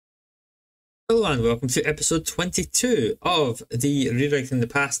Hello and welcome to episode 22 of the Rewriting the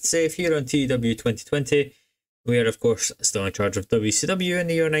Past save here on TEW 2020. We are of course still in charge of WCW in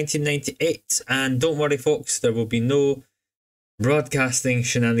the year 1998, and don't worry folks, there will be no broadcasting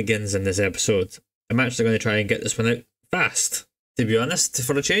shenanigans in this episode. I'm actually going to try and get this one out fast, to be honest,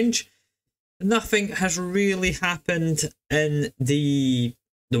 for a change. Nothing has really happened in the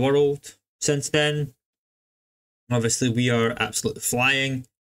world since then. Obviously we are absolutely flying.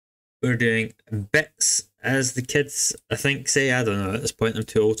 We're doing bits, as the kids, I think, say. I don't know, at this point I'm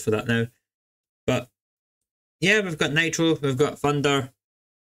too old for that now. But, yeah, we've got Nitro, we've got Thunder,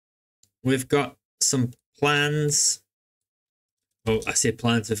 we've got some plans. Oh, I say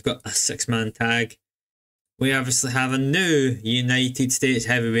plans, we've got a 6-man tag. We obviously have a new United States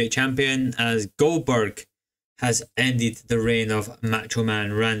Heavyweight Champion, as Goldberg has ended the reign of Macho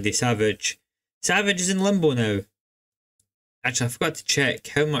Man Randy Savage. Savage is in limbo now. Actually, I forgot to check.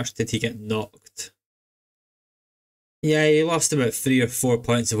 How much did he get knocked? Yeah, he lost about 3 or 4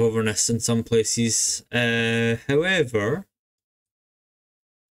 points of overness in some places. However,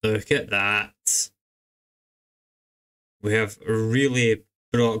 look at that. We have really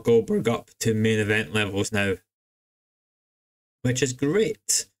brought Goldberg up to main event levels now, which is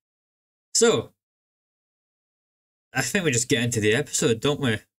great. So, I think we just get into the episode, don't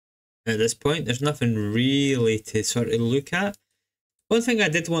we? At this point, there's nothing really to sort of look at. One thing I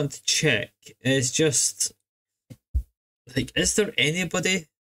did want to check is just, like, is there anybody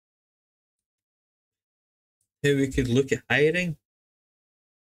who we could look at hiring?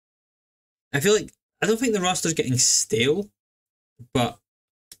 I feel like, I don't think the roster's getting stale, but,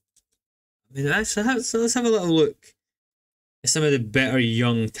 I mean, let's have a little look at some of the better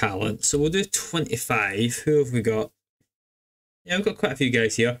young talent. So we'll do 25. Who have we got? Yeah, we've got quite a few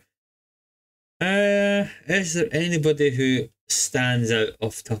guys here. Is there anybody who stands out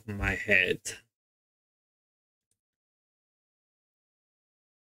off the top of my head?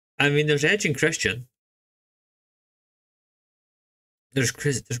 I mean, there's Edge and Christian. There's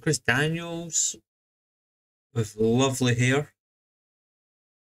Chris Daniels with lovely hair.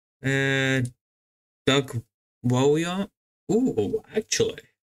 Doug Williams. Ooh, actually,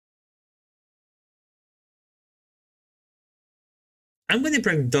 I'm going to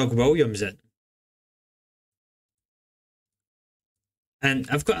bring Doug Williams in. And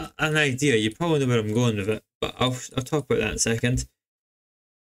I've got an idea. You probably know where I'm going with it, but I'll talk about that in a second.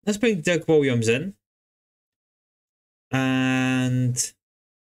 Let's bring Doug Williams in. And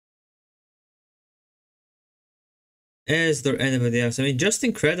is there anybody else? I mean, Just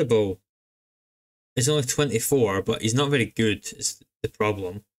Incredible is only 24, but he's not very good, is the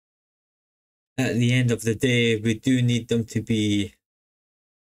problem. At the end of the day, we do need them to be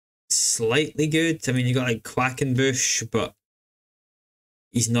slightly good. I mean, you got like Quackenbush, but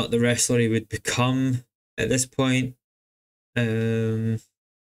he's not the wrestler he would become at this point. Masato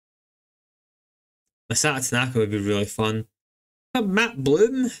Tanaka would be really fun. Matt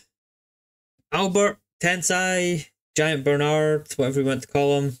Bloom, Albert, Tensai, Giant Bernard, whatever you want to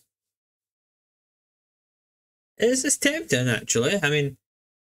call him. It's tempting, actually. I mean,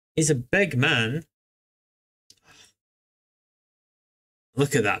 he's a big man.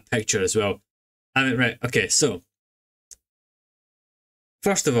 Look at that picture as well. I mean, right, okay, so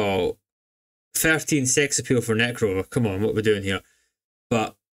first of all, 13 sex appeal for Necro. Come on, what are we doing here?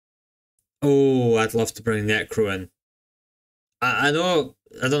 But, oh, I'd love to bring Necro in. I don't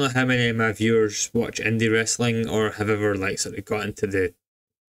know how many of my viewers watch indie wrestling or have ever, like, sort of got into the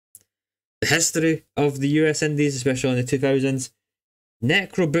history of the US Indies, especially in the 2000s.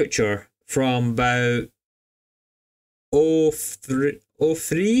 Necro Butcher from about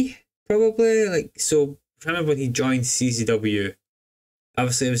 03, probably. Like, so, I remember when he joined CZW.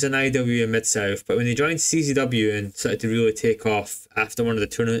 Obviously, it was in IW in Mid-South, but when he joined CZW and started to really take off after one of the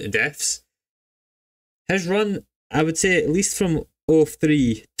Tournament of Deaths, his run, I would say, at least from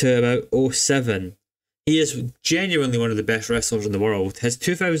 03 to about 07, he is genuinely one of the best wrestlers in the world. His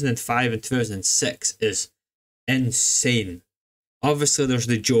 2005 and 2006 is insane. Obviously, there's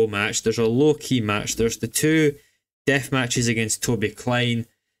the Joe match, there's a low-key match, there's the 2 death matches against Toby Klein.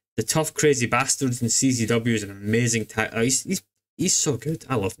 The Tough Crazy Bastards in CZW is an amazing tag. He's so good.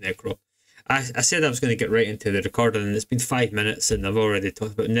 I love Necro. I said I was going to get right into the recording, and it's been 5 minutes, and I've already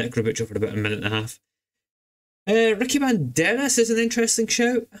talked about Necro Butcher for about a minute and a half. Ricky Banderas is an interesting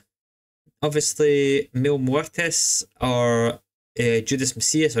shout. Obviously, Mil Muertes, or Judas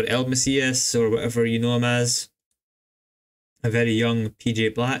Messias, or El Messias, or whatever you know him as. A very young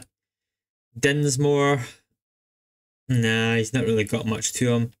PJ Black. Dinsmore. Nah, he's not really got much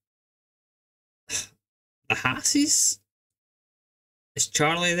to him. The Hassies? Is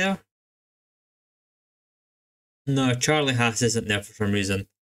Charlie there? No, Charlie Haas isn't there for some reason,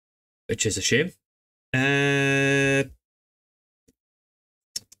 which is a shame. Who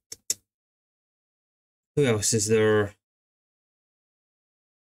else is there?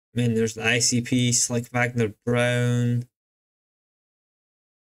 I mean, there's the ICP, Slick Wagner Brown.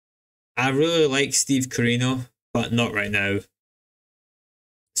 I really like Steve Corino, but not right now.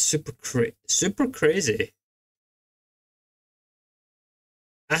 Super crazy.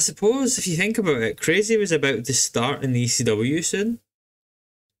 I suppose if you think about it, Crazy was about to start in the ECW soon.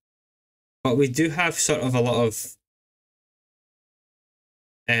 But we do have sort of a lot of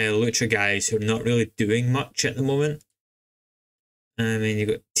Lucha guys who are not really doing much at the moment. I mean, you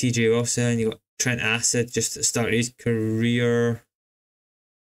got TJ Wilson, you got Trent Acid just to start his career.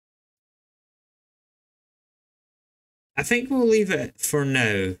 I think we'll leave it for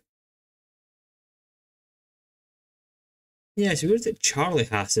now. Yeah, so where's it? Charlie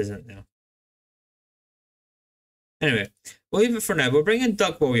Haas isn't there. Anyway, we'll leave it for now. We'll bring in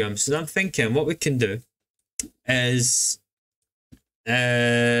Doug Williams. So I'm thinking what we can do is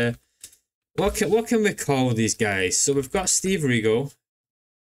what can we call these guys? So we've got Steve Regal,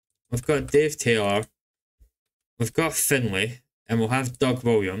 we've got Dave Taylor, we've got Finlay, and we'll have Doug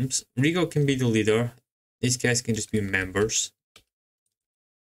Williams. Regal can be the leader. These guys can just be members.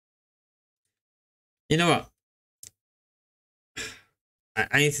 You know what?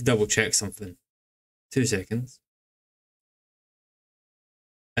 I need to double check something. 2 seconds.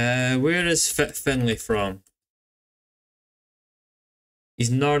 Where is Finlay from? He's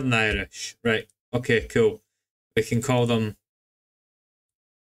Northern Irish. Right. Okay, cool. We can call them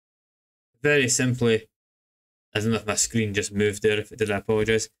very simply. I don't know if my screen just moved there. If it did, I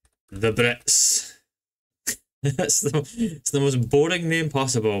apologise. The Brits. it's the most boring name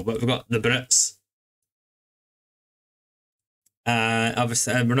possible, but we've got the Brits.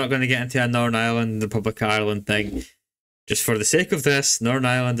 Obviously, we're not going to get into a Northern Ireland, Republic of Ireland thing. Just for the sake of this, Northern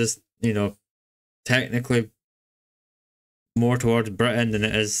Ireland is, you know, technically more towards Britain than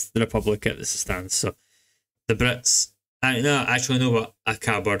it is the Republic at this stands. So, the Brits. I actually know what a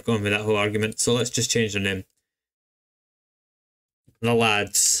cowbird going with that whole argument. So let's just change their name. The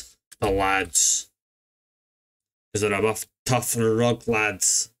lads. Because they're a buff, tough, rug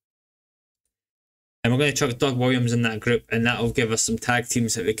lads. And we're going to chuck Doug Williams in that group, and that'll give us some tag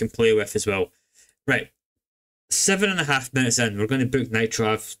teams that we can play with as well. Right. 7.5 minutes in, we're going to book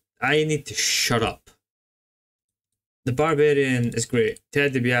Nitro. I need to shut up. The Barbarian is great.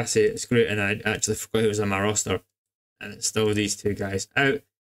 Ted DiBiase is great, and I actually forgot he was on my roster. And it's still these two guys out.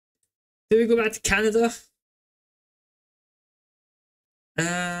 Do we go back to Canada?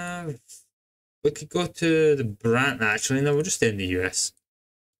 We could go to the brand. Actually, no, we'll just stay in the US.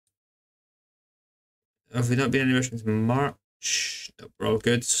 Have we not been anywhere since March? No, we're all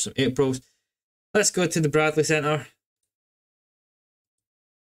good. Some Aprils. Let's go to the Bradley Centre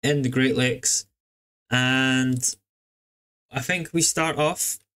in the Great Lakes. And I think we start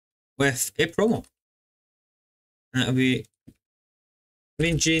off with a promo. And that'll be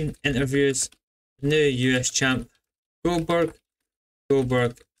Mean Gene interviews new US champ Goldberg.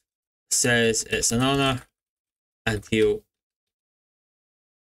 Goldberg says it's an honour and he'll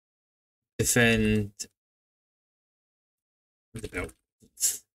defend the belt.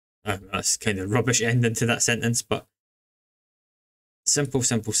 That's kind of rubbish ending to that sentence, but simple.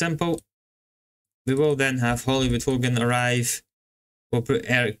 We will then have Hollywood Hogan arrive. We'll put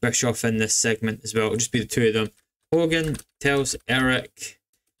Eric Bischoff in this segment as well. It'll just be the two of them. Hogan tells Eric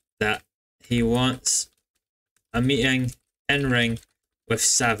that he wants a meeting in ring with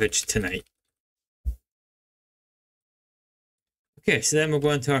Savage tonight. Okay, so then we'll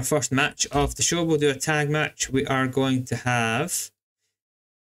go into our first match of the show. We'll do a tag match. We are going to have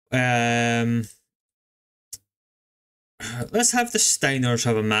let's have the Steiners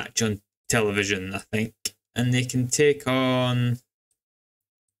have a match on television, I think. And they can take on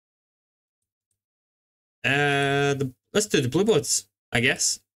let's do the Blue Bloods, I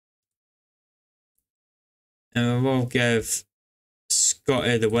guess. And we'll give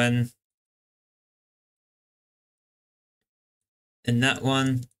Scotty the win in that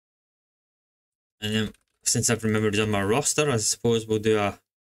one. And then since I've remembered he's on my roster, I suppose we'll do a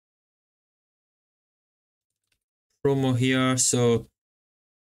promo here. So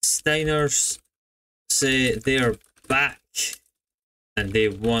Steiners say they're back and they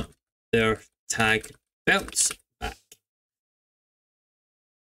want their tag belts back.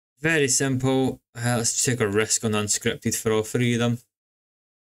 Very simple. Let's take a risk on unscripted for all three of them.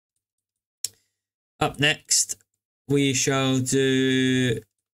 Up next, we shall do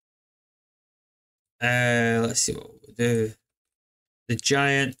let's see what we'll do. The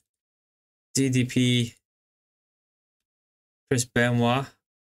Giant, DDP, Chris Benoit.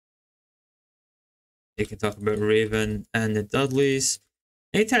 You can talk about Raven and the Dudleys.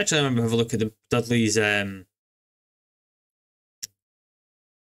 I need to actually remember to have a look at the Dudleys, what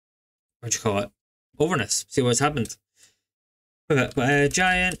do you call it? Overness. See what's happened. But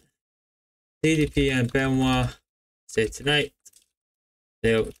Giant, DDP and Benoit said tonight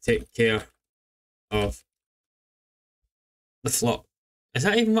they'll take care of the flop. Is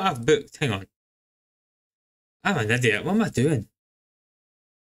that even what I've booked? Hang on. I'm an idiot. What am I doing?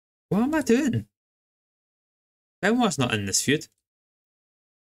 What am I doing? Benoit's not in this feud.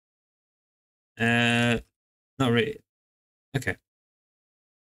 Not really. Okay.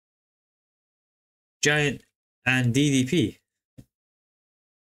 Giant and DDP.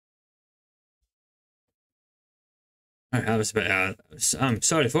 Alright, that was a bit I'm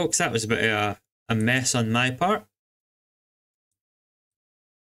sorry folks, that was a bit a mess on my part.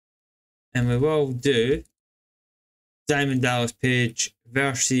 And we will do Diamond Dallas Page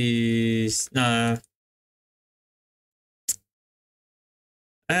versus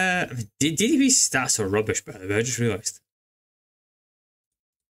DDP's stats are rubbish, by the way, I just realised.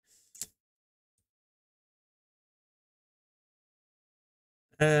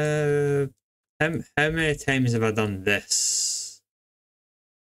 How many times have I done this?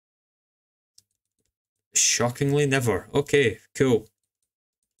 Shockingly never. Okay, cool.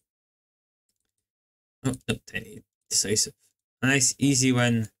 Oh, no, tiny, decisive. A nice easy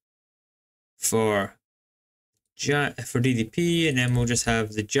win for DDP, and then we'll just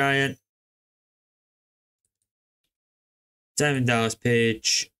have the Giant, Diamond Dallas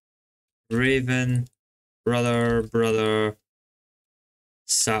Page, Raven, brother,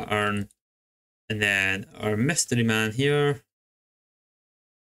 Saturn, and then our mystery man here.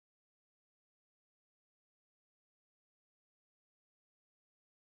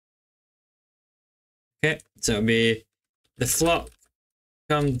 Okay, so it'll be the flop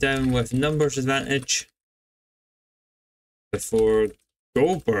come down with numbers advantage before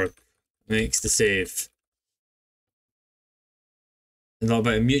Goldberg makes the save. A little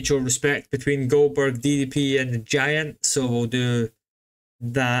bit of mutual respect between Goldberg, DDP, and the Giant, so we'll do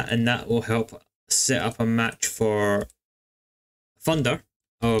that, and that will help set up a match for Thunder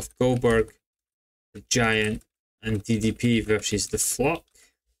of Goldberg, the Giant, and DDP versus the Flock.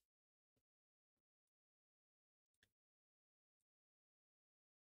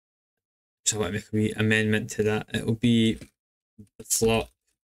 So let me make a wee amendment to that. It will be the Flock,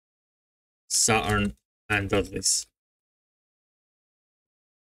 Saturn, and Dudleys.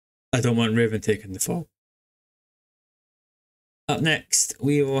 I don't want Raven taking the fall. Up next,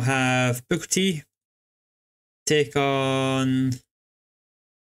 we will have Booker T take on...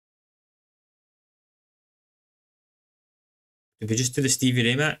 Did we just do the Stevie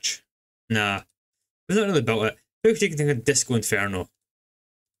Ray match? Nah, we've not really built it. Booker T can take on Disco Inferno,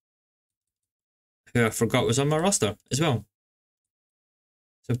 who I forgot was on my roster as well.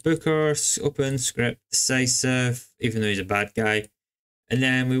 So Booker, open, script, decisive, even though he's a bad guy. And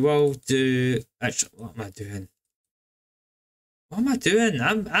then we will do... Actually, what am I doing? What am I doing?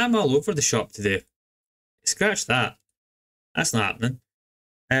 I'm all over the shop today. Scratch that. That's not happening.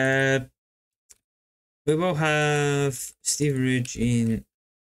 We will have Steve Eugene,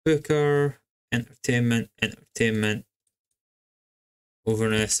 Booker, Entertainment,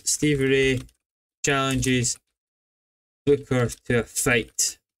 Overness, Stevie Ray challenges Booker to a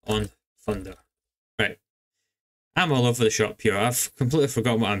fight on Thunder. Right. I'm all over the shop here. I've completely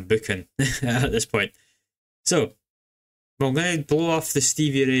forgotten what I'm booking at this point. So, I'm going to blow off the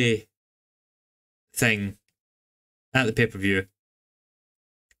Stevie Ray thing at the pay-per-view.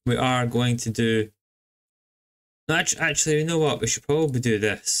 We are going to do... Actually, you know what? We should probably do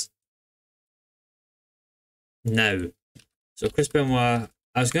this now. So Chris Benoit...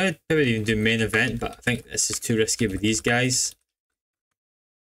 I was going to maybe even do main event, but I think this is too risky with these guys.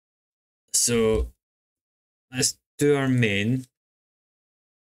 So, let's do our main.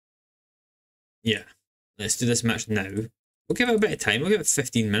 Yeah, let's do this match now. We'll give it a bit of time. We'll give it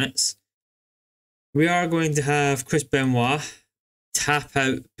 15 minutes. We are going to have Chris Benoit tap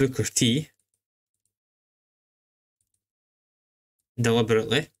out Booker T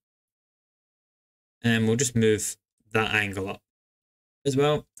deliberately. And we'll just move that angle up as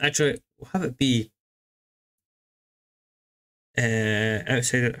well. Actually, we'll have it be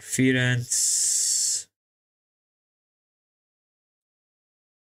outside interference.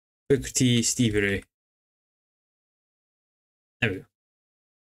 Booker T, Stevie Ray. There we go.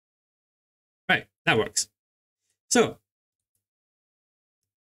 Right, that works. So,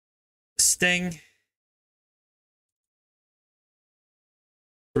 Sting,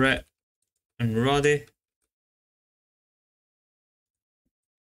 Brett, and Roddy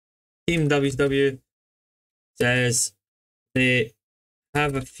Team WCW says they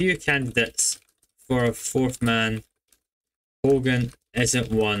have a few candidates for a fourth man. Hogan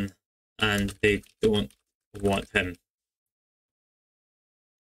isn't one, and they don't want him.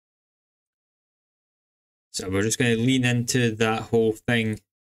 So we're just going to lean into that whole thing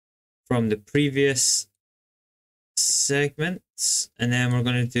from the previous segments, and then we're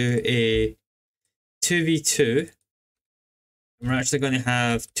going to do a 2v2. We're actually going to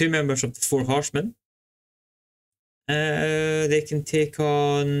have two members of the Four Horsemen. They can take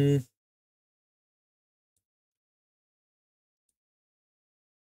on...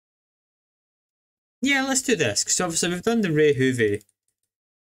 Yeah, let's do this, because obviously we've done the Ray Hoovey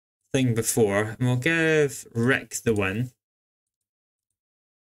thing before, and we'll give Rick the win.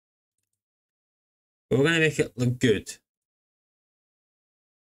 But we're going to make it look good.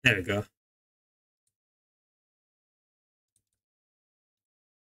 There we go.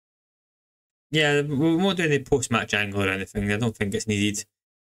 Yeah, we won't do any post-match angle or anything. I don't think it's needed.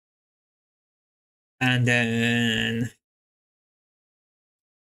 And then...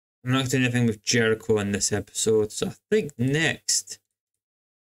 I'm not doing anything with Jericho in this episode, so I think next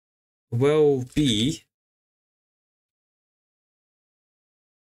will be...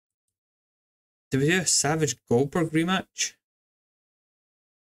 Do we do a Savage Goldberg rematch?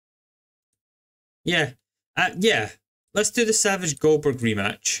 Yeah. Yeah. Let's do the Savage Goldberg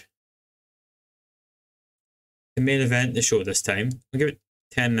rematch. The main event, the show this time. We'll give it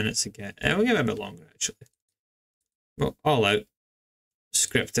 10 minutes again. We'll give it a bit longer, actually. Well, all out.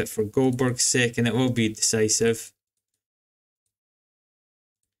 Script it for Goldberg's sake, and it will be decisive.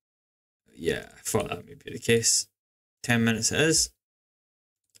 Yeah, I thought that would be the case. 10 minutes it is.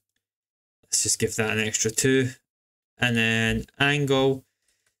 Let's just give that an extra 2. And then Angle.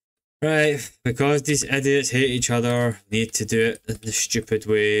 Right, because these idiots hate each other, need to do it in the stupid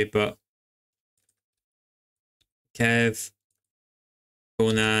way, but Kev,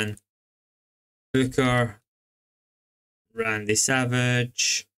 Conan, Booker, Randy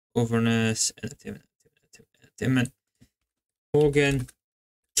Savage, Overness, Entertainment. Hogan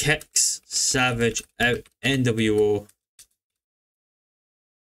kicks Savage out, NWO.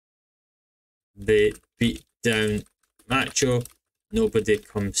 They beat down Macho. Nobody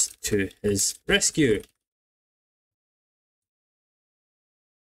comes to his rescue.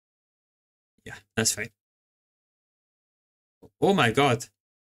 Yeah, that's fine. Oh my god.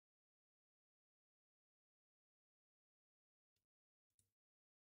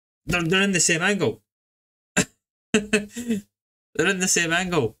 They're in the same angle. They're in the same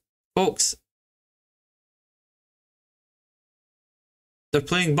angle. Folks. They're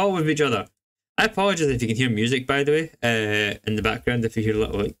playing ball with each other. I apologise if you can hear music, by the way, in the background, if you hear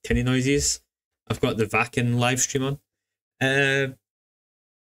little like tinny noises. I've got the Vakin live stream on.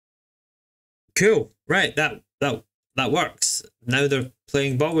 Cool. Right, that works. Now they're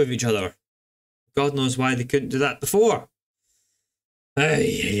playing ball with each other. God knows why they couldn't do that before.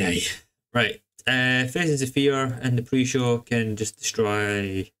 Ay. Right. Faces of Fear and the pre-show can just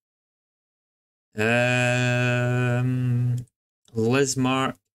destroy Liz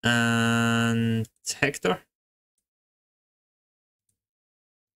Mark and Hector.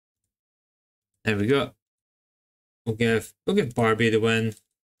 There we go. We'll give Barbie the win.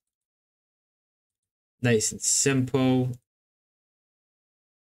 Nice and simple.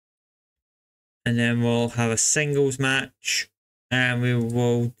 And then we'll have a singles match. And we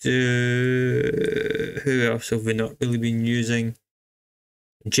will do... Who else have we not really been using?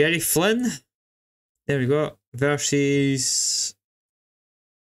 Jerry Flynn. There we go. Versus...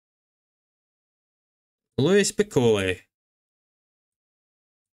 Louis Piccoli.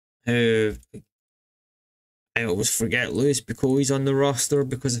 Who... I always forget Louis Piccoli's on the roster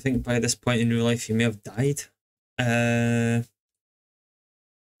because I think by this point in real life he may have died. If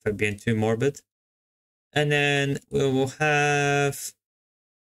I'm being too morbid. And then we will have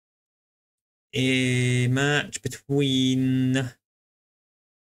a match between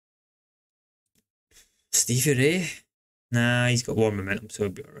Stevie Ray. Nah, he's got war momentum, so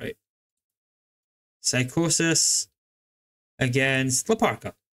he'll be alright. Psychosis against La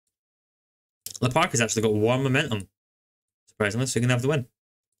Parka. La Parka's actually got war momentum, surprisingly, so he can have the win.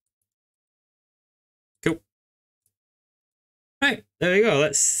 Cool. Right, there we go.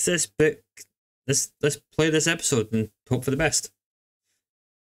 Let's play this episode and hope for the best.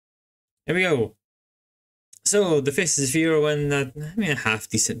 Here we go. So the Faces of Fear win a half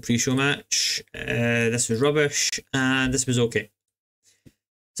decent pre-show match. This was rubbish and this was okay.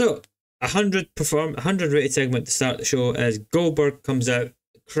 So 100 rated segment to start the show as Goldberg comes out.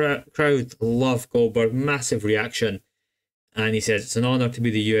 Crowd love Goldberg, massive reaction. And he says it's an honour to be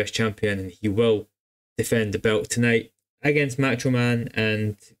the US champion, and he will defend the belt tonight against Macho Man,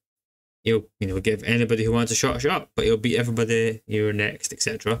 and he'll give anybody who wants a shot, but he'll beat everybody you're next,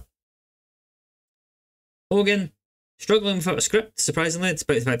 etc. Hogan struggling without a script, surprisingly,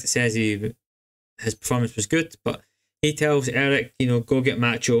 despite the fact it says his performance was good, but he tells Eric, go get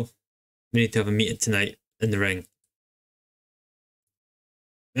Macho. We need to have a meeting tonight in the ring.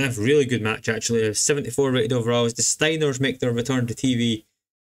 We have a really good match, actually. 74 rated overall as the Steiners make their return to TV,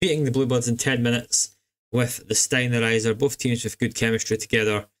 beating the Bluebloods in 10 minutes with the Steinerizer. Both teams with good chemistry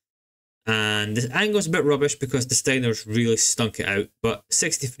together. And the angle's a bit rubbish because the Steiners really stunk it out. But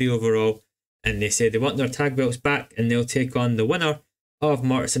 63 overall. And they say they want their tag belts back, and they'll take on the winner of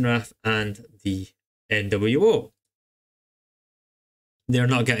Martis and Raph and the NWO. They're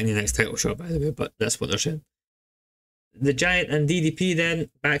not getting the next title shot, by the way, but that's what they're saying. The Giant and DDP then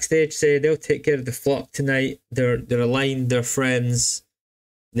backstage say they'll take care of the flock tonight. They're aligned, they're friends.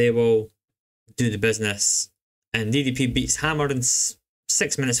 They will do the business. And DDP beats Hammer in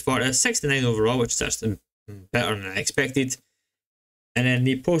 6 minutes 40, 69 overall, which is actually better than I expected. And then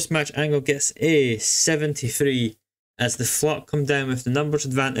the post-match angle gets a 73 as the flock come down with the numbers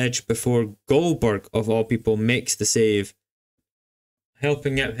advantage before Goldberg, of all people, makes the save.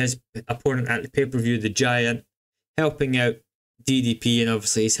 Helping out his opponent at the pay-per-view, the Giant. Helping out DDP, and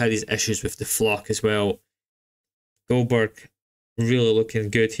obviously he's had his issues with the flock as well. Goldberg really looking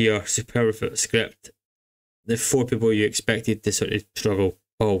good here. Superb for the script. The 4 people you expected to sort of struggle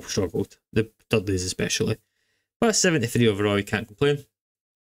all struggled. The Dudleys especially. But 73 overall, you can't complain.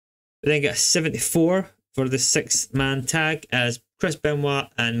 We then get a 74 for the 6-man tag as Chris Benoit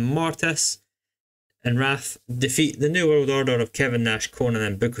and Martis and Raph defeat the New World Order of Kevin Nash, Conan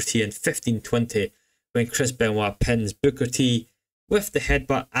and Booker T in 15-20 when Chris Benoit pins Booker T with the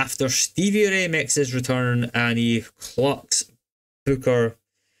headbutt after Stevie Ray makes his return and he clocks Booker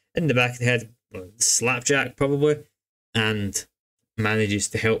in the back of the head, slapjack probably, and manages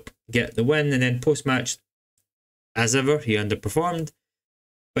to help get the win. And then post-match, as ever, he underperformed,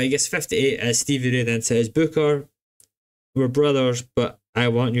 but he gets 58 as Stevie Ray then says, Booker, we're brothers, but I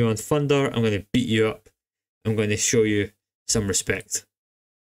want you on Thunder. I'm going to beat you up. I'm going to show you some respect.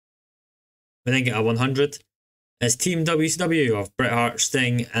 We then get a 100 as Team WCW of Bret Hart,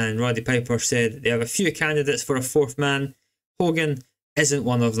 Sting and Roddy Piper said they have a few candidates for a 4th man. Hogan isn't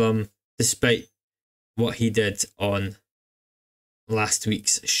one of them, despite what he did on last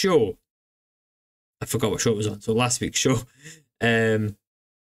week's show. I forgot what show it was on, so last week's show. And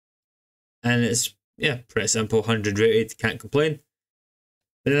it's, pretty simple, 100 rated, can't complain.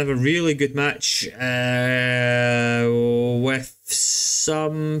 But they have a really good match with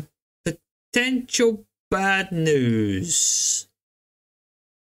some potential bad news,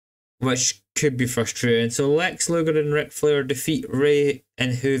 which could be frustrating. So Lex Luger and Ric Flair defeat Ray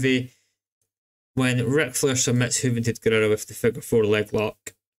and Hoovy when Ric Flair submits Hoovy to Guerrero with the figure 4 leg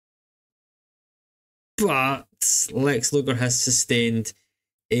lock. But Lex Luger has sustained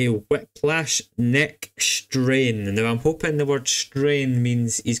a whiplash neck strain. Now I'm hoping the word strain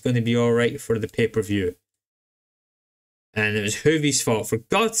means he's going to be alright for the pay-per-view. And it was Hoovy's fault. For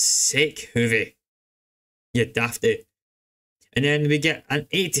God's sake, Hoovy. You dafty. And then we get an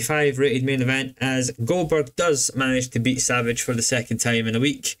 85 rated main event as Goldberg does manage to beat Savage for the 2nd time in a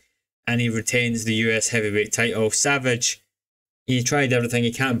week. And he retains the US heavyweight title. Savage, he tried everything,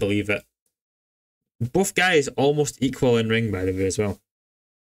 he can't believe it. Both guys almost equal in ring, by the way, as well.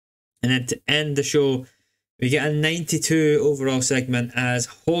 And then to end the show, we get a 92 overall segment as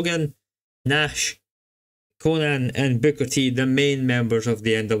Hogan, Nash, Conan and Booker T, the main members of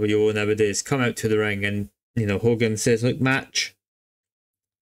the NWO nowadays, come out to the ring and, Hogan says, look, match,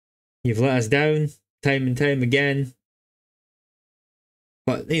 you've let us down time and time again.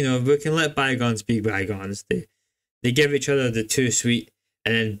 But, we can let bygones be bygones. They give each other the too sweet.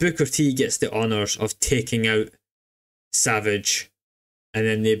 And then Booker T gets the honours of taking out Savage. And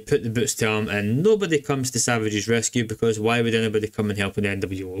then they put the boots to him and nobody comes to Savage's rescue because why would anybody come and help an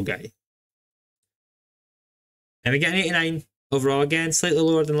NWO guy? And we get an 89 overall again, slightly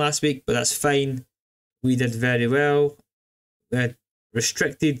lower than last week, but that's fine. We did very well. We had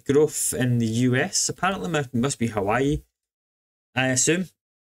restricted growth in the US. Apparently must be Hawaii, I assume.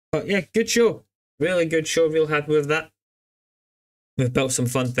 But yeah, good show. Really good show. Real happy with that. We've built some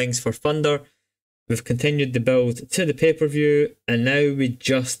fun things for Thunder. We've continued the build to the pay-per-view. And now we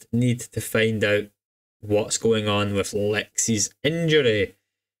just need to find out what's going on with Lexi's injury.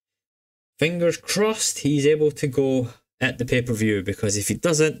 Fingers crossed he's able to go at the pay-per-view, because if he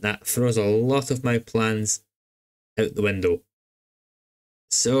doesn't, that throws a lot of my plans out the window.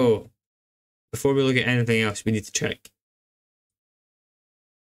 So, before we look at anything else, we need to check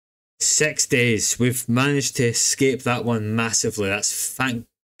 6 days. We've managed to escape that one massively. Thank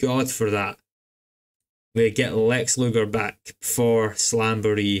God for that. We get Lex Luger back for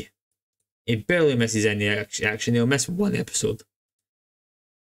Slamboree. He barely misses any action. He'll miss one episode.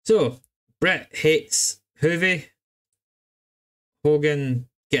 So, Brett hates Hoovy. Hogan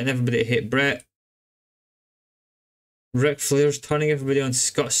getting everybody to hate Brett. Ric Flair's turning everybody on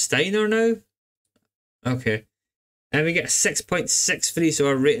Scott Steiner now. Okay. And we get a 6.63, so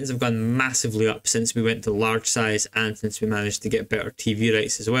our ratings have gone massively up since we went to large size and since we managed to get better TV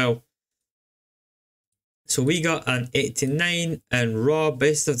rights as well. So we got an 89 and Raw,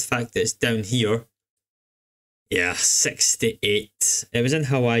 based on the fact that it's down here. Yeah, 68. It was in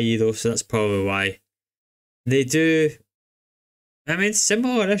Hawaii though, so that's probably why. They do, I mean,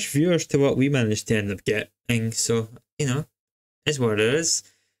 similar-ish viewers to what we managed to end up getting, so, you know, is what it is.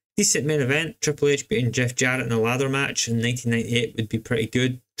 Decent main event. Triple H beating Jeff Jarrett in a ladder match in 1998 would be pretty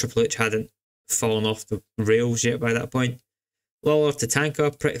good. Triple H hadn't fallen off the rails yet by that point. Lawler to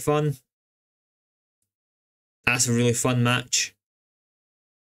Tatanka, pretty fun. That's a really fun match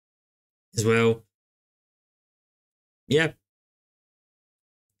as well. Yeah.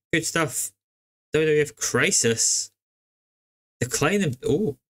 Good stuff. WWF Crisis. Decline of...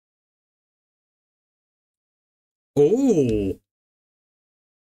 Oh. Oh.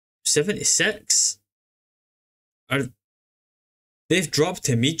 76. They've dropped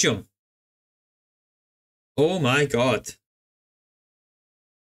to medium. Oh my god.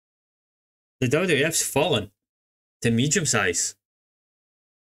 The WWF's fallen to medium size.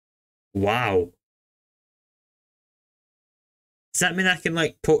 Wow. Does that mean I can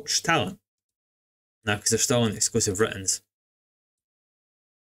like poach talent? No, because they're still on exclusive writtens.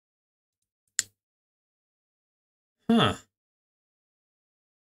 Huh.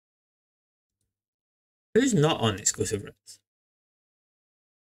 Who's not on exclusive writtens?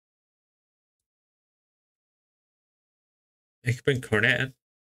 I could bring Cornette in.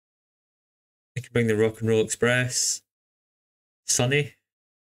 I could bring the Rock and Roll Express. Sonny.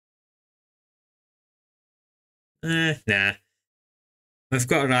 Nah. We've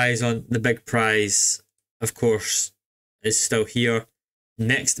got our eyes on the big prize, of course, is still here.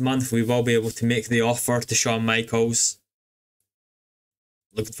 Next month we will be able to make the offer to Shawn Michaels.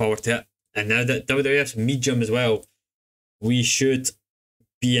 Looking forward to it. And now that WWF's medium as well, we should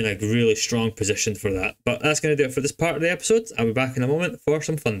be in a really strong position for that. But that's going to do it for this part of the episode. I'll be back in a moment for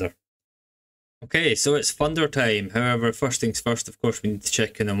some Thunder. Okay, so it's Thunder time. However, first things first, of course, we need to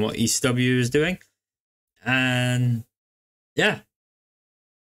check in on what ECW is doing. And yeah.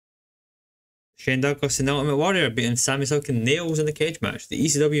 Shane Douglas and the Ultimate Warrior beating Sami Zayn and Nails in the cage match. The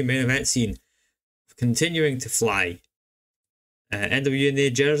ECW main event scene continuing to fly. NWA New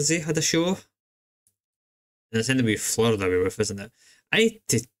Jersey had a show. And it's NWA Florida we're with, isn't it? I need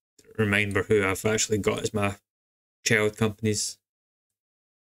to remember who I've actually got as my child companies.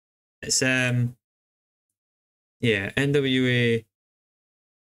 It's yeah, NWA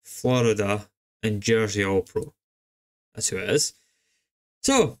Florida and Jersey All Pro. That's who it is.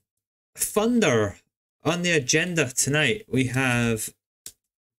 So, Thunder on the agenda tonight. We have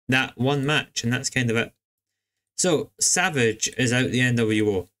that one match, and that's kind of it. So, Savage is out the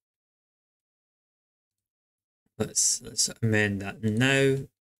NWO. Let's amend that now.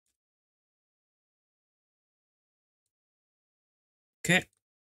 Okay.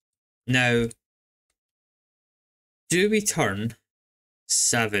 Now, do we turn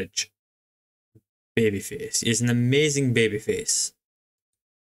Savage babyface? He's an amazing babyface.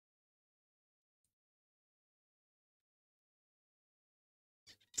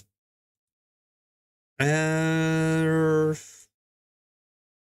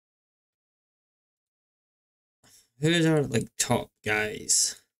 Who's our like top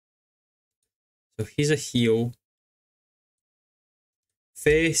guys? So he's a heel.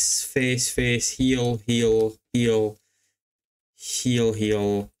 Face, heel,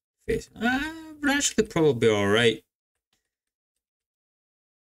 face. We're actually probably alright.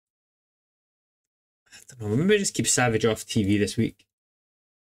 I don't know, maybe just keep Savage off TV this week.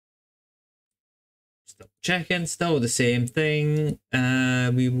 Stop checking, still the same thing.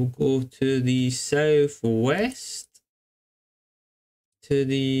 We will go to the southwest. To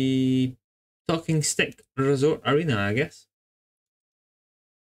the Talking Stick Resort Arena, I guess.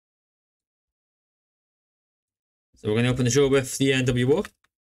 So we're going to open the show with the NWO.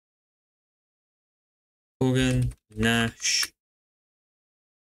 Hogan, Nash,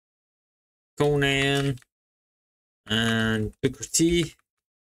 Conan, and Booker T.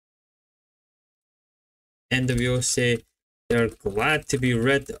 NWO say they're glad to be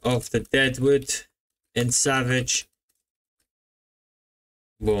rid of the Deadwood in Savage.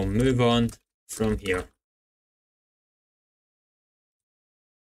 we'll move on from here.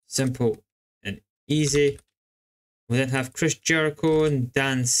 Simple and easy. We then have Chris Jericho and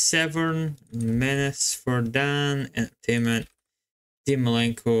Dan Severn. Menace for Dan. Entertainment. Dean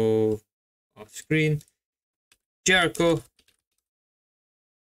Malenko off screen. Jericho.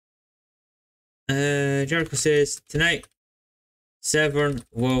 Jericho says, tonight, Severn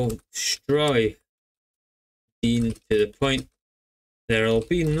will destroy Dean to the point there will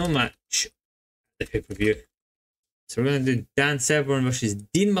be no match at the pay-per-view. So we're going to do Dan Severn versus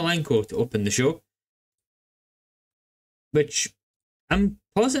Dean Malenko to open the show, which I'm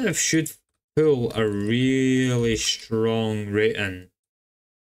positive should pull a really strong rating.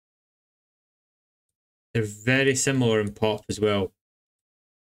 They're very similar in pop as well.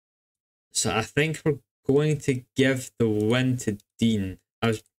 So I think we're going to give the win to Dean. I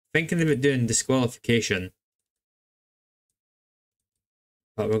was thinking about doing disqualification,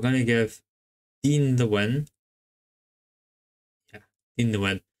 but we're going to give Dean the win. Yeah, Dean the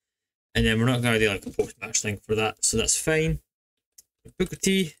win. And then we're not going to do like a post-match thing for that, so that's fine. Booker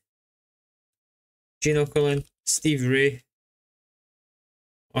T, Gene Okerlund, Stevie Ray,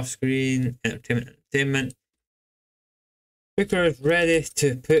 off-screen, entertainment. Booker is ready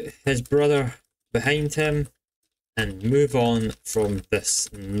to put his brother behind him and move on from this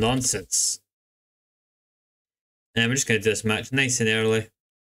nonsense. And we're just going to do this match nice and early.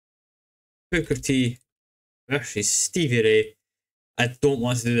 Booker T versus Stevie Ray. I don't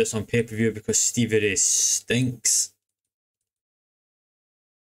want to do this on pay-per-view because Stevie Ray stinks.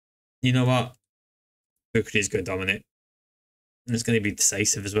 You know what? Booker T is going to dominate. And it's going to be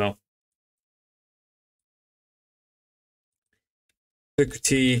decisive as well. Booker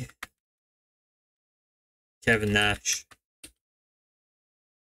T, Kevin Nash,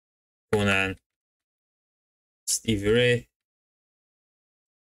 Conan, Stevie Ray,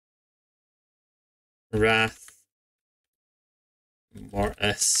 Wrath,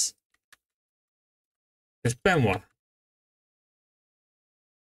 Mortis, Chris Benoit.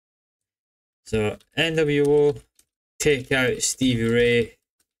 So NWO take out Stevie Ray,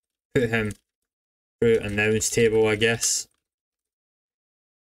 put him through announce table, I guess.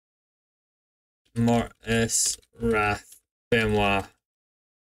 Mortis, Wrath, Benoit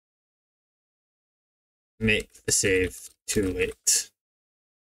make the save too late.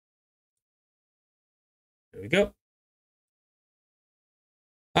 There we go.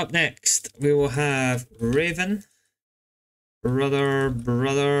 Up next, we will have Raven, brother.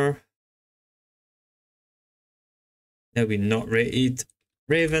 They'll be not rated.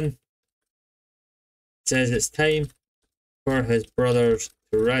 Raven says it's time for his brothers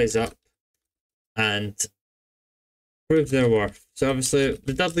to rise up and prove their worth. So obviously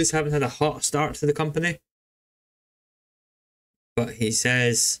the Dudleys haven't had a hot start to the company, but he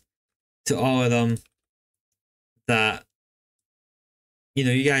says to all of them that, you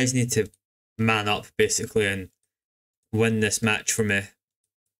know, you guys need to man up basically and win this match for me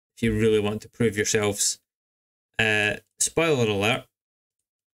if you really want to prove yourselves. Spoiler alert,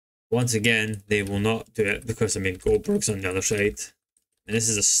 once again they will not do it because, I mean, Goldberg's on the other side. And this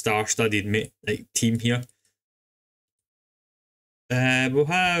is a star-studded team here. We'll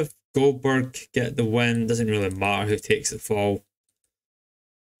have Goldberg get the win. Doesn't really matter who takes the fall.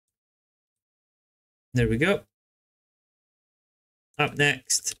 There we go. Up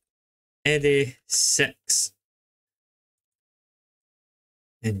next, Eddie, Six,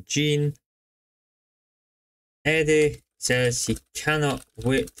 and Gene. Eddie says he cannot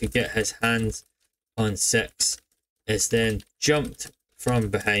wait to get his hands on Six. Is then jumped from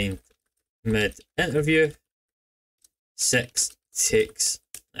behind mid-interview. Six takes,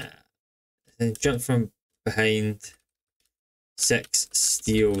 then jump from behind. Six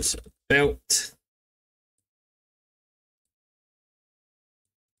steals belt.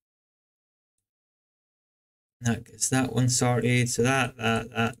 That gets that one sorted. So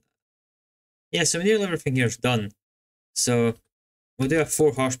that. Yeah, so nearly everything here is done. So we'll do a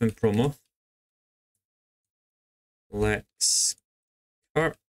 4 Horsemen promo. Lex,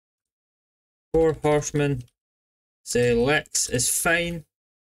 Kurt, 4 Horsemen say Lex is fine.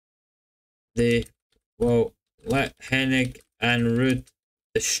 They will let Hennig and Rude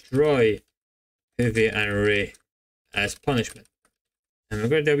destroy Hoovy and Ray as punishment. And we're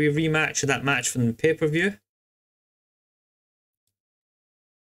going to do a rematch of that match from the pay-per-view.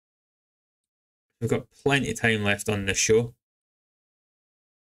 We've got plenty of time left on this show.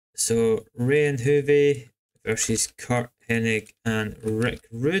 So Ray and Hoovy versus Kurt Hennig and Rick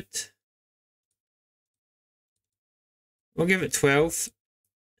Rude. We'll give it 12.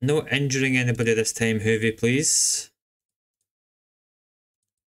 No injuring anybody this time, Hoovy, please.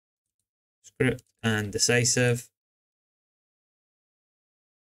 script and decisive.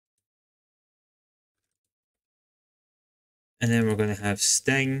 And then we're going to have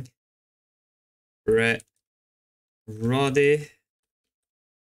Sting, Brett, Roddy.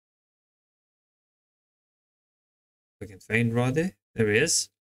 We can find Roddy. There he is.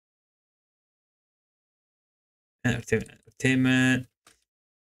 Entertainment.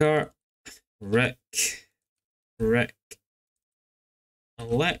 Kurt, Rick,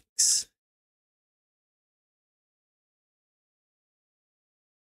 Alex.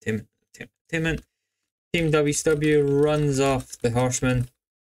 Entertainment. Team WCW runs off the Horsemen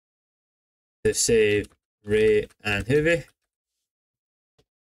to save Ray and Hoovy.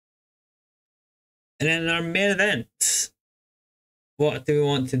 And then our main event. What do we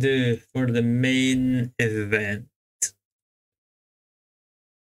want to do for the main event?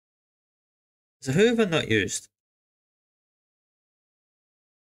 So who have I not used?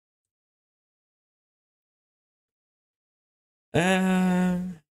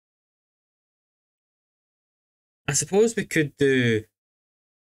 I suppose we could do...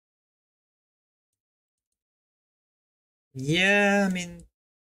 Yeah, I mean...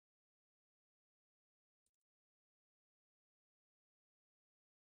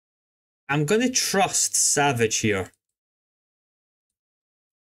 I'm going to trust Savage here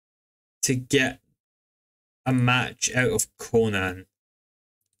to get a match out of Conan.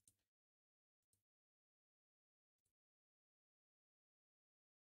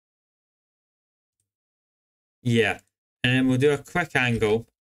 Yeah, and then we'll do a quick angle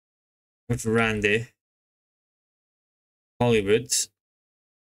with Randy, Hollywood,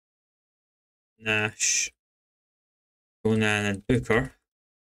 Nash, Conan and Booker.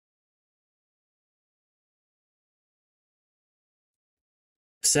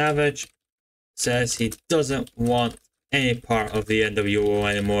 Savage says he doesn't want any part of the NWO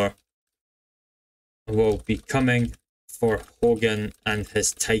anymore. Will be coming for Hogan and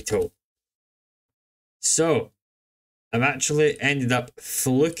his title. So, I've actually ended up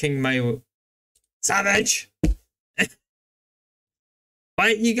fluking my... Savage! Why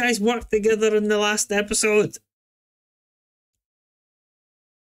didn't you guys work together in the last episode?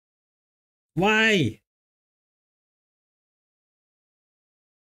 Why?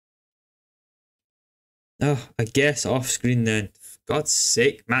 Oh, I guess off screen then. For God's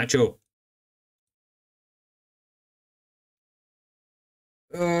sake, Macho.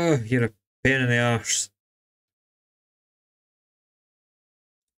 Oh, you're a pain in the arse.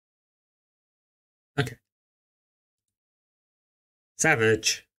 Okay.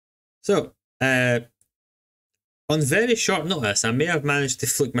 Savage. So, on very short notice, I may have managed to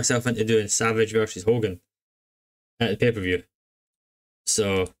flick myself into doing Savage versus Hogan at the pay-per-view.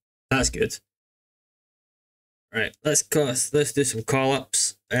 So, that's good. Right, let's do some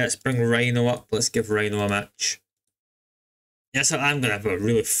call-ups. Let's bring Rhino up. Let's give Rhino a match. Yeah, so I'm going to have a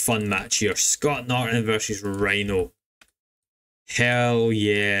really fun match here. Scott Norton versus Rhino. Hell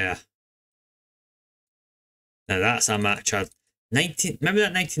yeah. Now that's a match I'd... Remember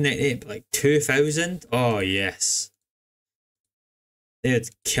that 1998, but like 2000? Oh, yes. They'd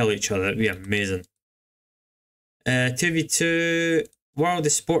kill each other. It'd be amazing. 2v2. World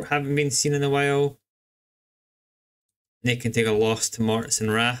of Sport haven't been seen in a while. They can take a loss to Mortis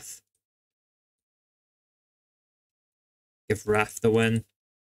and Wrath. Give Wrath the win.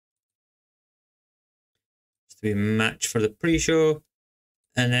 Just to be a match for the pre-show.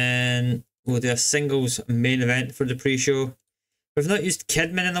 And then we'll do a singles main event for the pre-show. We've not used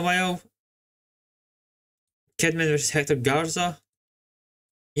Kidman in a while. Kidman versus Hector Garza.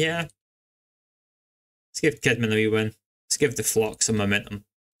 Yeah. Let's give Kidman a wee win. Let's give the Flock some momentum.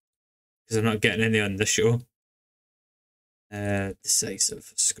 Because I'm not getting any on this show.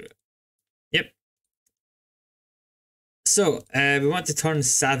 Decisive. Screw it. Yep. So, we want to turn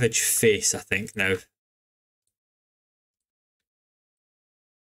Savage face, I think, now.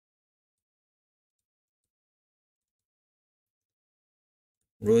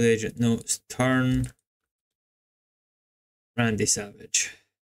 Road agent notes, turn Randy Savage.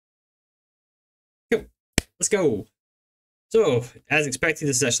 Cool. Let's go. So, as expected,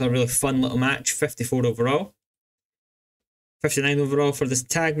 this is actually a really fun little match. 54 overall. 59 overall for this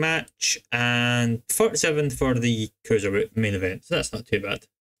tag match. And 47 for the Cruiserweight main event. So that's not too bad.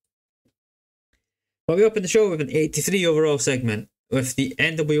 But we open the show with an 83 overall segment. With the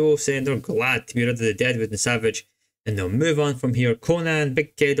NWO saying they're glad to be rid of the Deadwood and Savage. And they'll move on from here. Conan,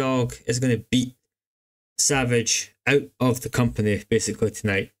 Big K-Dog, is going to beat Savage out of the company, basically,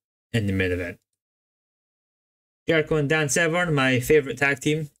 tonight in the main event. Jericho and Dan Severn, my favourite tag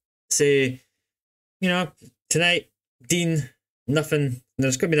team, say, you know, tonight, Dean nothing.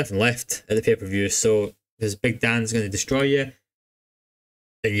 There's going to be nothing left at the pay-per-view, so because Big Dan's going to destroy you.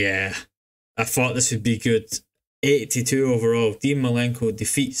 And yeah, I thought this would be good. 82 overall. Dean Malenko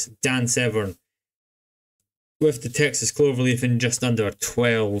defeats Dan Severn with the Texas Cloverleaf in just under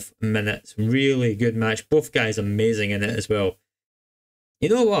 12 minutes. Really good match. Both guys amazing in it as well. You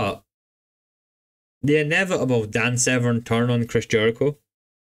know what? The inevitable Dan Severn turn on Chris Jericho.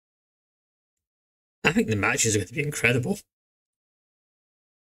 I think the match is going to be incredible.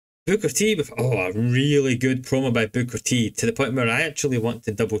 Booker T with a really good promo by Booker T, to the point where I actually want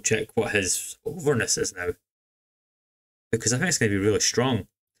to double check what his overness is now, because I think it's going to be really strong.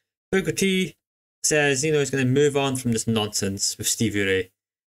 Booker T says, he's going to move on from this nonsense with Stevie Ray.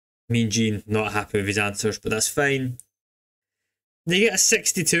 Mean Gene not happy with his answers, but that's fine. They get a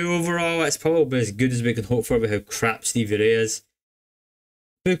 62 overall. It's probably as good as we can hope for with how crap Stevie Ray is.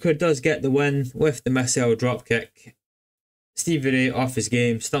 Booker does get the win with the missile dropkick. Stevie Ray off his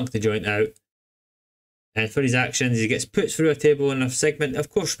game, stunk the joint out. And for his actions, he gets put through a table in a segment, of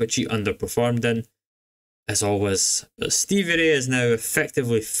course, which he underperformed in, as always. But Stevie Ray is now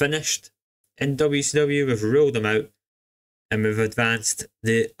effectively finished in WCW. We've ruled him out, and we've advanced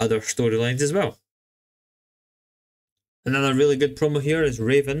the other storylines as well. Another really good promo here is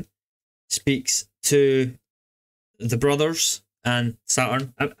Raven speaks to the brothers and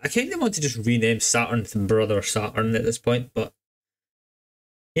Saturn. I kind of want to just rename Saturn to Brother Saturn at this point, but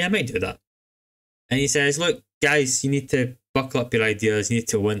yeah, I might do that. And he says, look, guys, you need to buckle up your ideas. You need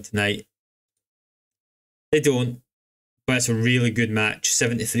to win tonight. They don't, but it's a really good match.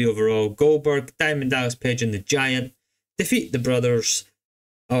 73 overall. Goldberg, Diamond Dallas Page, and the Giant defeat the brothers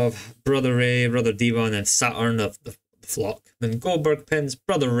of Brother Ray, Brother Devon, and Saturn of the Flock. Then Goldberg pins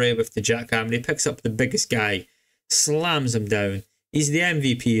Brother Ray with the jackhammer. He picks up the biggest guy, slams him down. He's the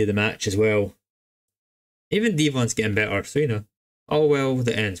MVP of the match as well. Even Devon's getting better, so all well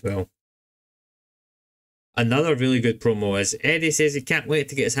that ends well. Another really good promo is Eddie says he can't wait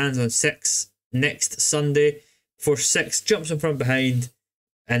to get his hands on Six next Sunday. For Six jumps him from behind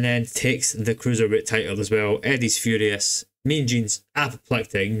and then takes the Cruiserweight title as well. Eddie's furious. Mean Gene's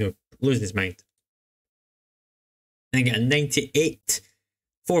apoplectic, losing his mind. And get a 98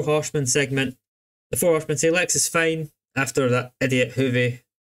 Four Horsemen segment. The Four Horsemen say Lex is fine after that idiot Hoovy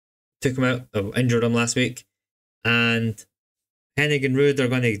took him out, injured him last week. And Hennig and Rude are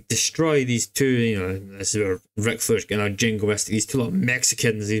going to destroy these two, this is where Ric Flair's getting all jingoistic, these two little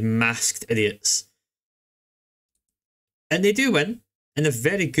Mexicans, these masked idiots. And they do win in a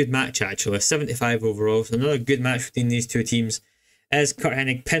very good match, actually. 75 overall. So another good match between these two teams. As Kurt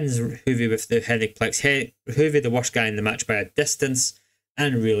Hennig pins Hoovy with the Hennigplex. Hoovy, the worst guy in the match by a distance,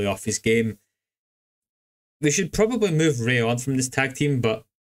 and really off his game. We should probably move Ray on from this tag team, but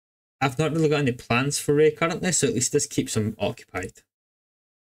I've not really got any plans for Ray currently, so at least this keeps him occupied.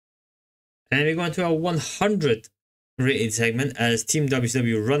 And then we go into a 100 rated segment as Team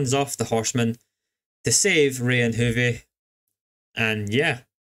WCW runs off the Horsemen to save Ray and Hoovy. And yeah,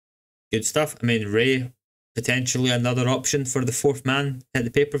 good stuff. I mean, Ray, potentially another option for the fourth man at the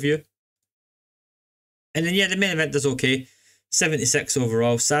pay-per-view. And then yeah, the main event does okay. 76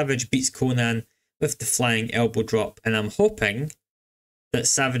 overall. Savage beats Conan with the flying elbow drop. And I'm hoping that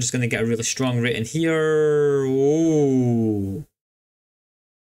Savage is going to get a really strong rating here. Oh.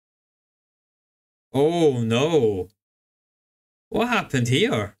 Oh no. What happened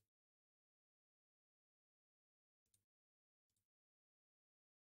here?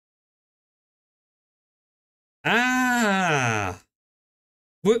 Ah!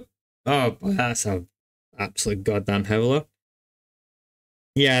 Whoop! Oh, boy, that's a absolute goddamn howler.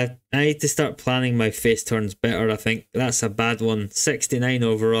 Yeah, I need to start planning my face turns better, I think. That's a bad one. 69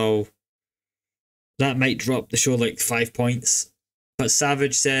 overall. That might drop the show like 5 points. But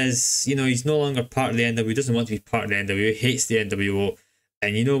Savage says, he's no longer part of the NWO. He doesn't want to be part of the NWO. He hates the NWO.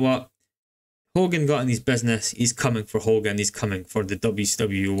 And you know what? Hogan got in his business. He's coming for Hogan. He's coming for the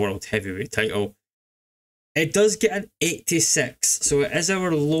WCW World Heavyweight title. It does get an 86, so it is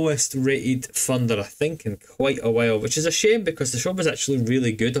our lowest rated Thunder, I think, in quite a while, which is a shame because the show was actually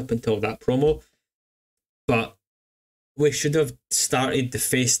really good up until that promo. But we should have started the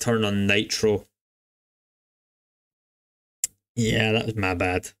face turn on Nitro. Yeah, that was my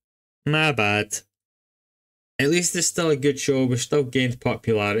bad. My bad. At least it's still a good show. We've still gained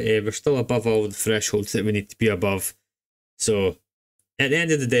popularity. We're still above all the thresholds that we need to be above. So, at the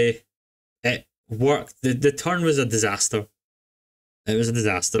end of the day, it worked. The turn was a disaster. It was a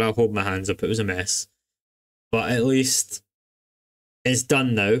disaster. I'll hold my hands up. It was a mess. But at least it's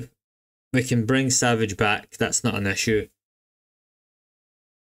done now. We can bring Savage back. That's not an issue.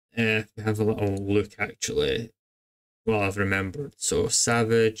 We have a little look, actually. well, I've remembered. So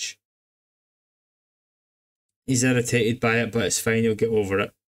Savage, he's irritated by it, but it's fine. He'll get over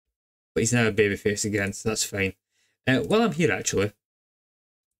it. But he's now a babyface again, so that's fine. While I'm here, actually,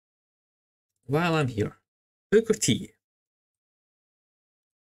 Booker T.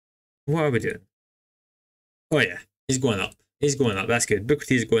 What are we doing? Oh yeah, he's going up. He's going up. That's good. Booker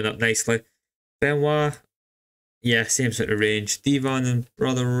T is going up nicely. Benoit, yeah, same sort of range. Devon and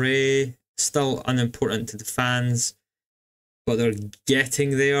Brother Ray, still unimportant to the fans, but they're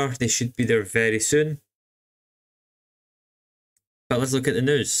getting there. They should be there very soon. But let's look at the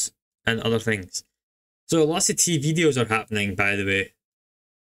news and other things. So lots of TV deals are happening, by the way.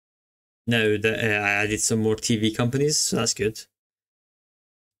 Now that I added some more TV companies, so that's good.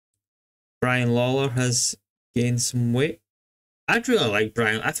 Brian Lawler has gained some weight. I'd really like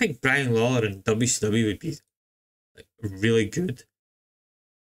Brian. I think Brian Lawler in WCW would be like really good.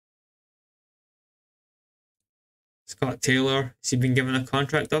 Scott Taylor, has he been given a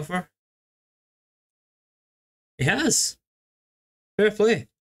contract offer? He has. Fair play.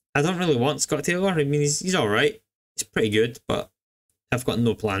 I don't really want Scott Taylor. I mean, he's alright. He's pretty good, but I've got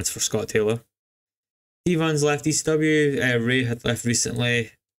no plans for Scott Taylor. Devon's left ECW. Ray had left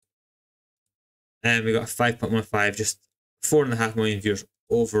recently. And we got 5.15, just 4.5 million viewers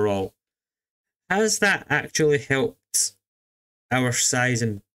overall. Has that actually helped our size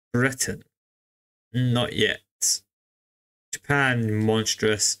in Britain? Not yet. Japan,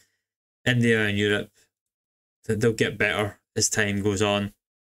 monstrous. India and Europe, they'll get better as time goes on.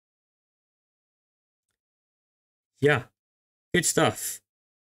 Yeah, good stuff.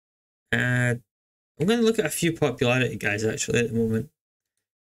 I'm going to look at a few popularity guys actually at the moment.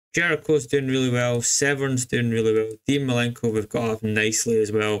 Jericho's doing really well. Severn's doing really well. Dean Malenko, we've got up nicely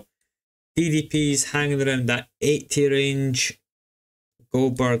as well. DDP's hanging around that 80 range.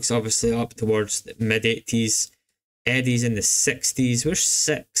 Goldberg's obviously up towards the mid 80s. Eddie's in the 60s. We're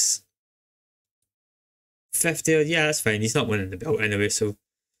 6. 50, yeah, that's fine. He's not winning the belt anyway, so.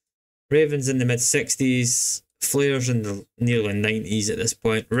 Raven's in the mid 60s. Flair's in the nearly 90s at this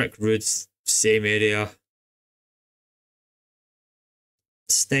point. Rick Rude's same area.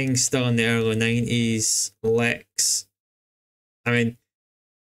 Sting's still in the early 90s. Lex. I mean,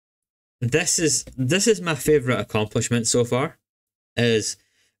 this is my favourite accomplishment so far. Is,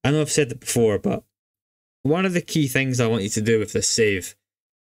 I know I've said it before, but one of the key things I want you to do with this save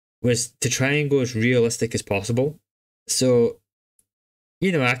was to try and go as realistic as possible. So,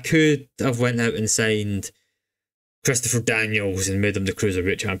 you know, I could have went out and signed Christopher Daniels and made him the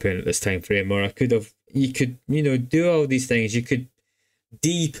Cruiserweight champion at this time frame, or you could, you know, do all these things. You could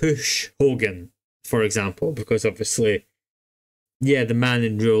de-push Hogan, for example, because obviously, yeah, the man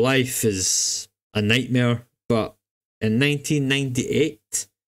in real life is a nightmare, but in 1998,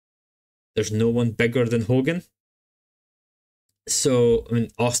 there's no one bigger than Hogan. So, I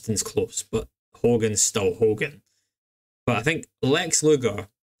mean, Austin's close, but Hogan's still Hogan. But I think Lex Luger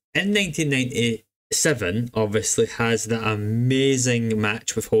in 1997 obviously has that amazing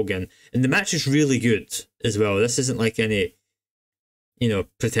match with Hogan. And the match is really good as well. This isn't like any, you know,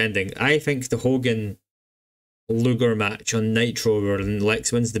 pretending. I think the Hogan Luger match on Nitro where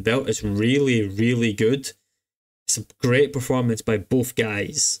Lex wins the belt is really, really good. It's a great performance by both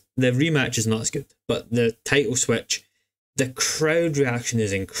guys. The rematch is not as good, but the title switch, the crowd reaction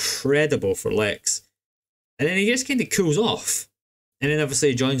is incredible for Lex. And then he just kind of cools off. And then obviously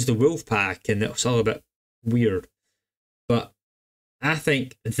he joins the Wolfpack and it's all a bit weird. But I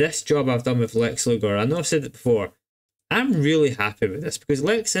think this job I've done with Lex Luger, I know I've said it before, I'm really happy with this because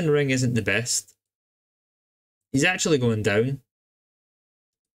Lex in ring isn't the best. He's actually going down.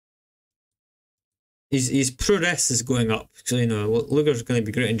 His progress is going up. So, you know, Luger's going to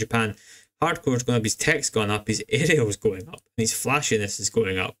be great in Japan. Hardcore's going up. His tech's gone up. His aerial's going up. And his flashiness is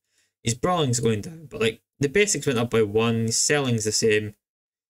going up. His brawling's going down. But, like, the basics went up by 1. His selling's the same.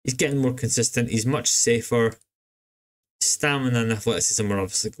 He's getting more consistent. He's much safer. Stamina and athleticism are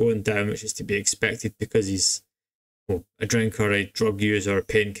obviously going down, which is to be expected because he's a drinker, a drug user, a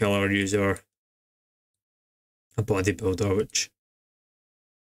painkiller user, a bodybuilder, which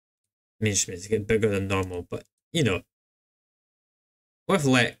means he's getting bigger than normal. But, you know, with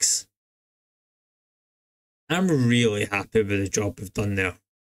Lex, I'm really happy with the job we've done there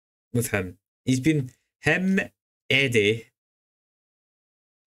with him. He's been him, Eddie,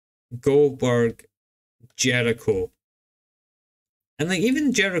 Goldberg, Jericho. And like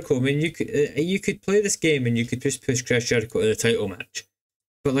even Jericho, I mean, you could play this game and you could just push Chris Jericho to the title match.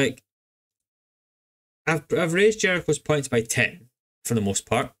 But like, I've raised Jericho's points by 10 for the most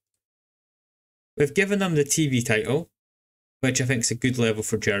part. We've given him the TV title, which I think is a good level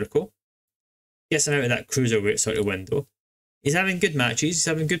for Jericho. gets him out of that cruiserweight sort of window. He's having good matches, he's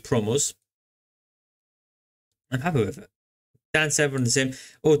having good promos. I'm happy with it. Dan Severn the same.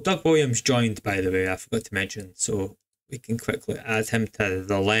 Oh, Doug Williams joined, by the way, I forgot to mention, so we can quickly add him to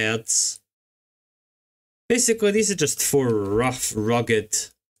the lads. Basically, these are just 4 rough, rugged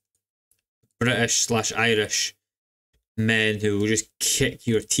British/Irish men who will just kick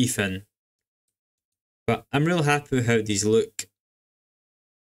your teeth in. But I'm real happy with how these look.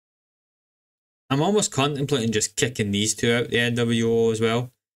 I'm almost contemplating just kicking these 2 out the NWO as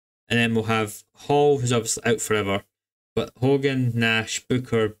well. And then we'll have Hall, who's obviously out forever. But Hogan, Nash,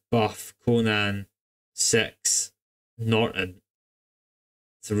 Booker, Buff, Conan, Six, Norton.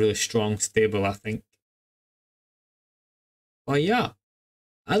 It's a really strong stable, I think. But yeah,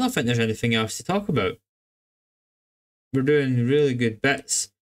 I don't think there's anything else to talk about. We're doing really good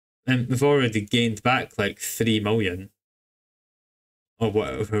bits. And we've already gained back like 3 million. Or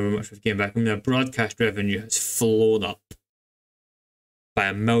whatever much we've gained back. I mean, our broadcast revenue has flown up by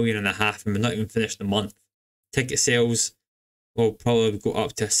 1.5 million, and we've not even finished the month. Ticket sales will probably go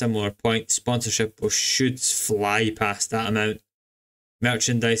up to a similar point. Sponsorship should fly past that amount.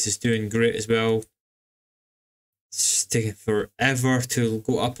 Merchandise is doing great as well. It's taking forever to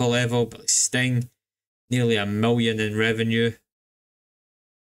go up a level, but Sting, nearly 1 million in revenue.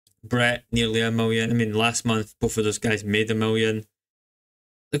 Brett, nearly 1 million. I mean, last month, both of those guys made 1 million.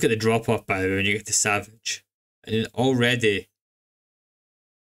 Look at the drop-off, by the way, when you get to Savage. And already,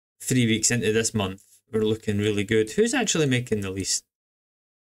 3 weeks into this month, we're looking really good. Who's actually making the least?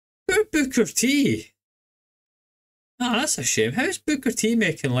 Booker T. Oh, that's a shame. How's Booker T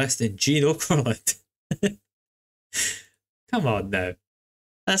making less than Gene Okerlund? Come on now.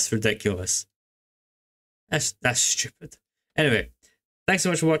 That's ridiculous. That's stupid. Anyway, thanks so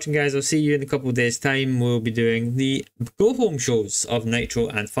much for watching, guys. I'll see you in a couple of days' time. We'll be doing the go-home shows of Nitro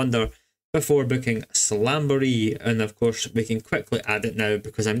and Thunder before booking Slamboree. And of course, we can quickly add it now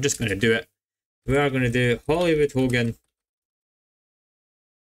because I'm just going to do it. We are going to do Hollywood Hogan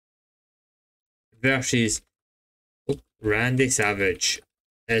versus Randy Savage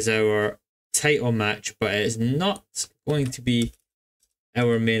as our title match, but it is not going to be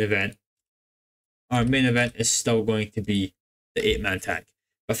our main event. Our main event is still going to be the 8-man tag.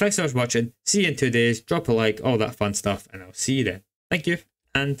 But thanks so much for watching. See you in 2 days. Drop a like, all that fun stuff, and I'll see you then. Thank you,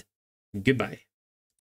 and goodbye.